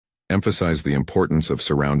emphasize the importance of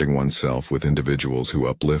surrounding oneself with individuals who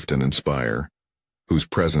uplift and inspire, whose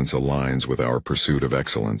presence aligns with our pursuit of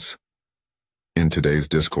excellence. In today's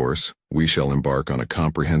discourse, we shall embark on a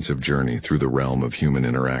comprehensive journey through the realm of human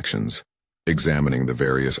interactions, examining the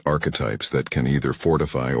various archetypes that can either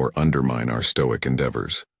fortify or undermine our Stoic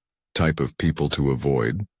endeavors. Type of people to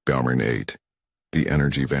avoid, Bauman 8. The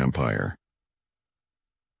energy vampire.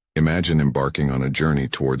 Imagine embarking on a journey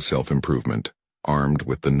towards self-improvement, armed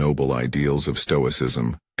with the noble ideals of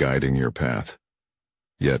Stoicism guiding your path.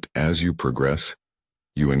 Yet, as you progress,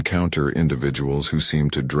 you encounter individuals who seem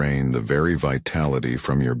to drain the very vitality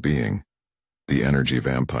from your being, the energy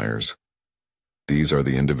vampires. These are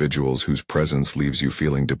the individuals whose presence leaves you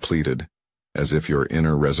feeling depleted, as if your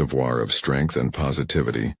inner reservoir of strength and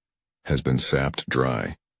positivity has been sapped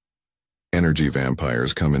dry. Energy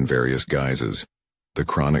vampires come in various guises: the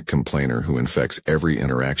chronic complainer who infects every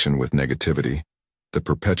interaction with negativity, the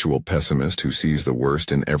perpetual pessimist who sees the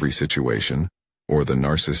worst in every situation, or the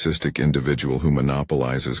narcissistic individual who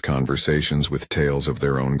monopolizes conversations with tales of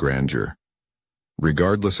their own grandeur.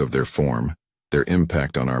 Regardless of their form, their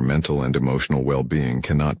impact on our mental and emotional well-being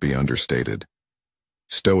cannot be understated.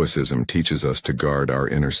 Stoicism teaches us to guard our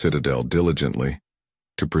inner citadel diligently,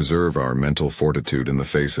 to preserve our mental fortitude in the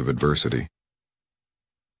face of adversity.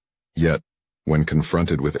 Yet, when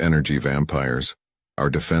confronted with energy vampires, our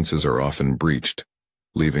defenses are often breached,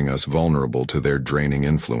 leaving us vulnerable to their draining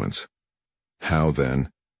influence. How, then,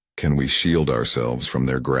 can we shield ourselves from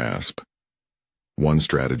their grasp? One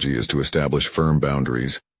strategy is to establish firm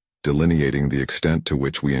boundaries, delineating the extent to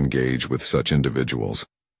which we engage with such individuals.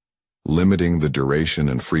 Limiting the duration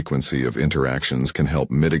and frequency of interactions can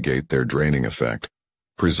help mitigate their draining effect,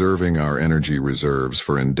 preserving our energy reserves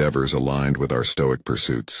for endeavors aligned with our Stoic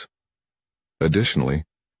pursuits. Additionally,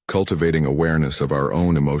 cultivating awareness of our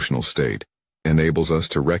own emotional state enables us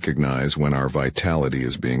to recognize when our vitality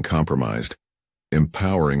is being compromised,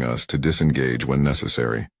 empowering us to disengage when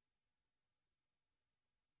necessary.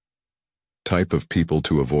 Type of people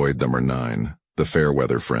to avoid, Number 9. The fair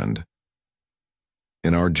weather friend.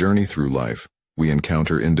 In our journey through life, we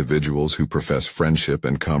encounter individuals who profess friendship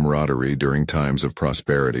and camaraderie during times of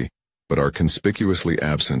prosperity, but are conspicuously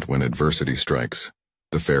absent when adversity strikes,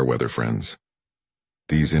 the fair weather friends.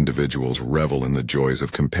 These individuals revel in the joys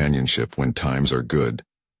of companionship when times are good,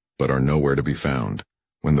 but are nowhere to be found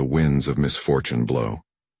when the winds of misfortune blow.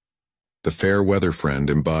 The fair weather friend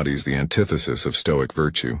embodies the antithesis of Stoic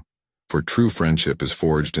virtue, for true friendship is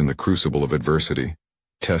forged in the crucible of adversity,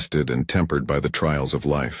 tested and tempered by the trials of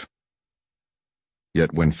life.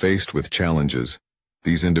 Yet when faced with challenges,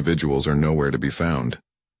 these individuals are nowhere to be found,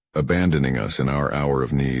 abandoning us in our hour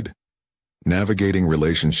of need. Navigating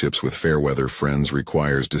relationships with fair weather friends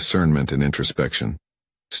requires discernment and introspection.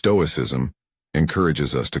 Stoicism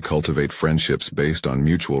encourages us to cultivate friendships based on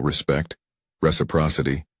mutual respect,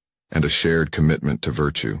 reciprocity, and a shared commitment to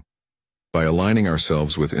virtue. By aligning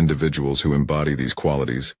ourselves with individuals who embody these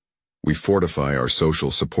qualities, we fortify our social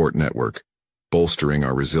support network, bolstering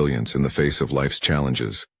our resilience in the face of life's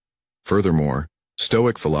challenges. Furthermore,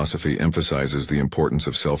 Stoic philosophy emphasizes the importance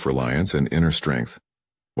of self-reliance and inner strength.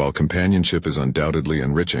 While companionship is undoubtedly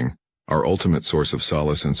enriching, our ultimate source of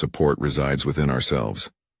solace and support resides within ourselves.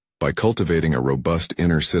 By cultivating a robust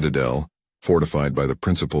inner citadel, fortified by the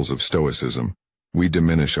principles of Stoicism, we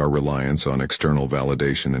diminish our reliance on external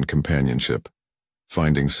validation and companionship,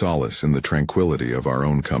 finding solace in the tranquility of our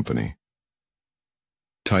own company.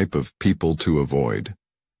 Type of people to avoid.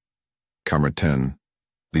 Karma 10.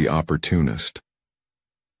 The opportunist.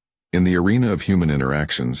 In the arena of human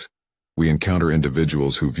interactions, we encounter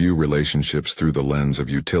individuals who view relationships through the lens of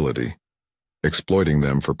utility, exploiting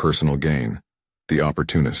them for personal gain, the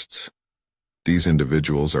opportunists. These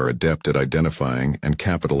individuals are adept at identifying and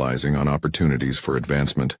capitalizing on opportunities for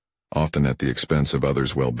advancement, often at the expense of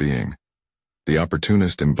others' well-being. The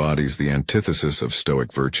opportunist embodies the antithesis of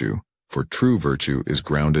Stoic virtue, for true virtue is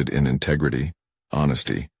grounded in integrity,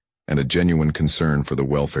 honesty, and a genuine concern for the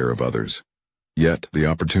welfare of others. Yet, the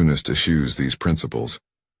opportunist eschews these principles,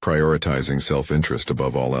 prioritizing self-interest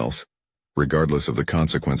above all else, regardless of the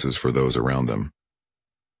consequences for those around them.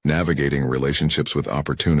 Navigating relationships with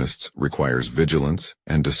opportunists requires vigilance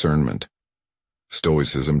and discernment.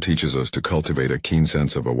 Stoicism teaches us to cultivate a keen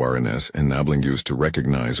sense of awareness, enabling us to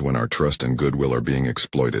recognize when our trust and goodwill are being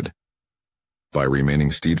exploited. By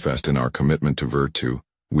remaining steadfast in our commitment to virtue,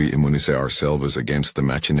 we immunize ourselves against the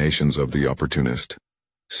machinations of the opportunist,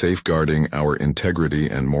 safeguarding our integrity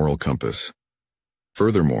and moral compass.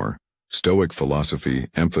 Furthermore, Stoic philosophy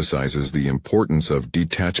emphasizes the importance of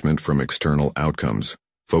detachment from external outcomes,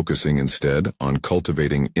 focusing instead on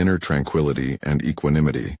cultivating inner tranquility and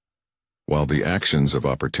equanimity. While the actions of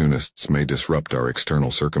opportunists may disrupt our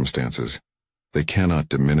external circumstances, they cannot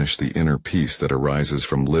diminish the inner peace that arises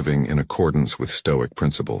from living in accordance with Stoic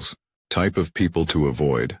principles. Type of people to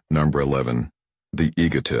avoid. Number 11. The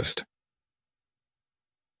egotist.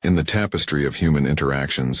 In the tapestry of human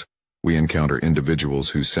interactions, we encounter individuals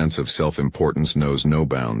whose sense of self-importance knows no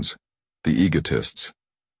bounds. The egotists.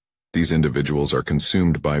 These individuals are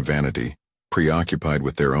consumed by vanity, preoccupied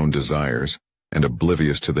with their own desires, and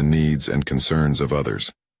oblivious to the needs and concerns of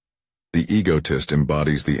others. The egotist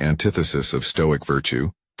embodies the antithesis of Stoic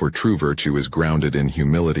virtue, for true virtue is grounded in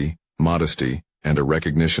humility, modesty, and a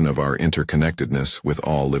recognition of our interconnectedness with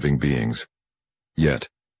all living beings. Yet,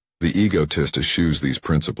 the egotist eschews these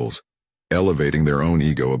principles, elevating their own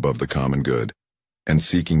ego above the common good, and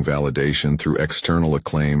seeking validation through external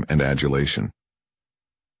acclaim and adulation.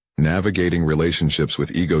 Navigating relationships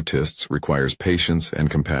with egotists requires patience and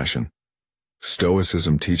compassion.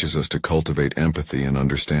 Stoicism teaches us to cultivate empathy and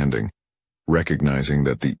understanding, recognizing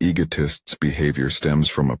that the egotist's behavior stems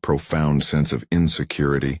from a profound sense of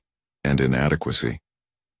insecurity and inadequacy.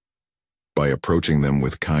 By approaching them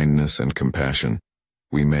with kindness and compassion,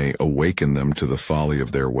 we may awaken them to the folly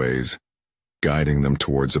of their ways, guiding them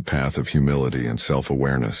towards a path of humility and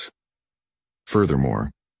self-awareness.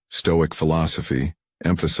 Furthermore, Stoic philosophy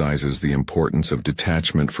emphasizes the importance of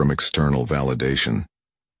detachment from external validation,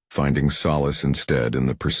 finding solace instead in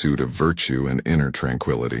the pursuit of virtue and inner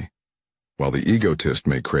tranquility. While the egotist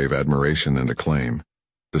may crave admiration and acclaim,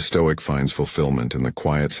 the Stoic finds fulfillment in the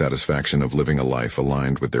quiet satisfaction of living a life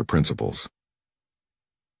aligned with their principles.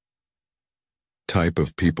 Type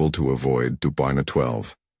of people to avoid.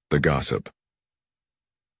 12. The gossip.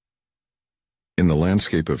 In the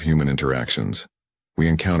landscape of human interactions, we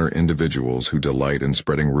encounter individuals who delight in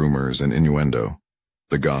spreading rumors and innuendo,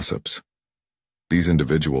 the gossips. These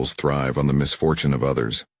individuals thrive on the misfortune of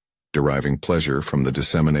others, deriving pleasure from the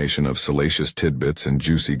dissemination of salacious tidbits and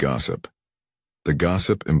juicy gossip. The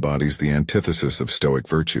gossip embodies the antithesis of Stoic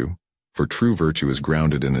virtue, for true virtue is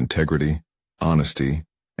grounded in integrity, honesty,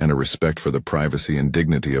 and a respect for the privacy and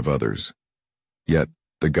dignity of others. Yet,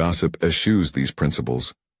 the gossip eschews these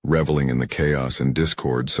principles, reveling in the chaos and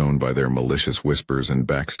discord sown by their malicious whispers and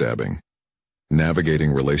backstabbing.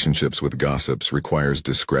 Navigating relationships with gossips requires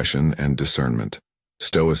discretion and discernment.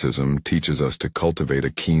 Stoicism teaches us to cultivate a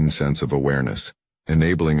keen sense of awareness,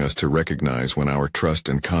 enabling us to recognize when our trust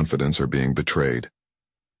and confidence are being betrayed.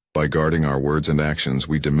 By guarding our words and actions,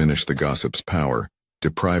 we diminish the gossip's power,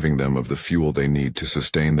 depriving them of the fuel they need to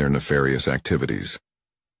sustain their nefarious activities.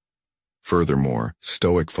 Furthermore,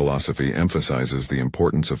 Stoic philosophy emphasizes the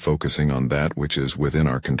importance of focusing on that which is within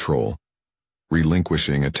our control,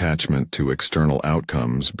 relinquishing attachment to external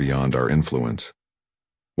outcomes beyond our influence.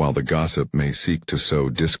 While the gossip may seek to sow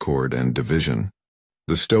discord and division,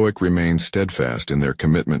 the Stoic remain steadfast in their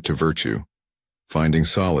commitment to virtue, finding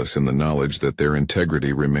solace in the knowledge that their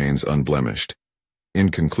integrity remains unblemished. In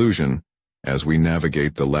conclusion, as we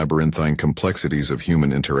navigate the labyrinthine complexities of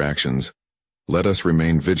human interactions, let us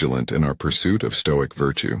remain vigilant in our pursuit of Stoic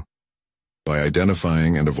virtue. By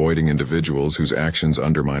identifying and avoiding individuals whose actions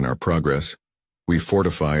undermine our progress, we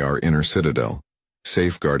fortify our inner citadel,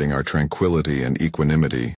 safeguarding our tranquility and equanimity